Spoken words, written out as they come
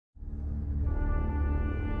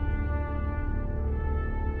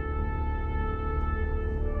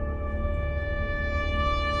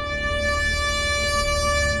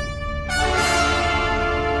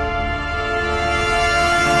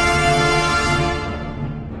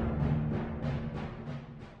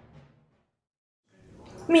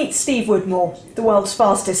Meet Steve Woodmore, the world's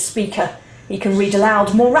fastest speaker. He can read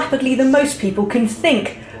aloud more rapidly than most people can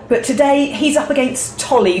think, but today he's up against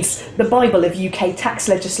Tolly's, the Bible of UK tax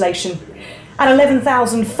legislation. At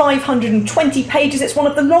 11,520 pages, it's one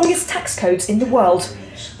of the longest tax codes in the world.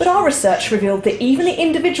 But our research revealed that even the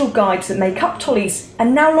individual guides that make up Tolly's are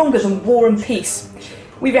now longer than War and Peace.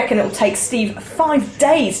 We reckon it'll take Steve 5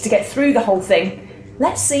 days to get through the whole thing.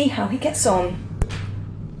 Let's see how he gets on.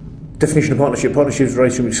 Definition of partnership. Partnership is a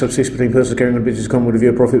relation which subsists between persons carrying on a business common with a view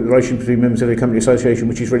of profit. The relation between members of a company association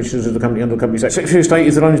which is registered as a company under the Companies Act. Secretary of State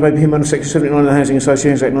is the loan is made by him under Section 79 of the Housing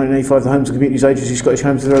Associations Act 1985, the Homes and Communities Agency, Scottish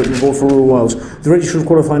Homes and the Board for Rural Wales. The Register of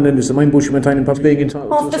Qualifying Lenders, the main board should maintain and plus being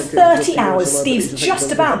entitled. After 30 hours, Steve's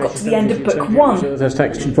just about got to the end of Book 1. As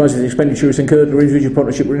tax comprises expenditure is incurred or individual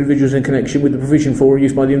partnership or individuals in connection with the provision for or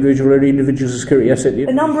use by the individual or the individual's security asset.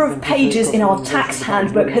 The number of pages in our tax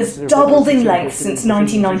handbook has doubled in length since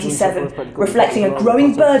 1997, reflecting a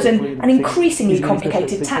growing burden and increasingly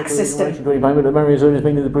complicated tax system. Long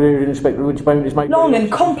and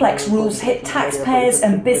complex rules hit taxpayers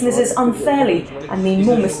and businesses unfairly and mean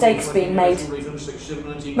more mistakes being made.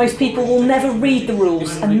 Most people will never read the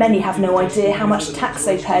rules, and many have no idea how much tax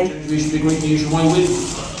they pay.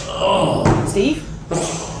 Steve?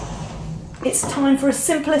 It's time for a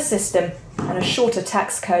simpler system and a shorter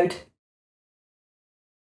tax code.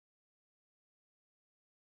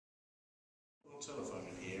 Telephone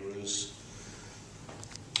in here is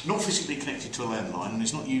not physically connected to a landline and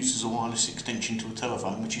is not used as a wireless extension to a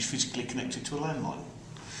telephone which is physically connected to a landline,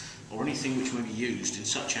 or anything which may be used in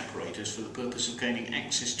such apparatus for the purpose of gaining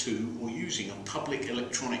access to or using a public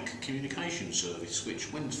electronic communication service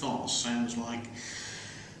which, when fast, sounds like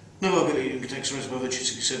no liability and tax raised above the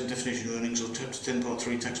 67 definition of earnings or chapter 10 part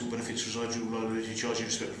 3 taxable benefits residual liability charge in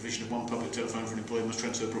respect of provision of one public telephone for an employee must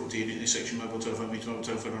transfer property in this section mobile telephone means mobile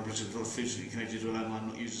telephone number is physically connected to a landline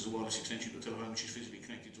not used as a wireless extension to a telephone which is physically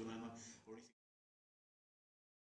connected to a landline.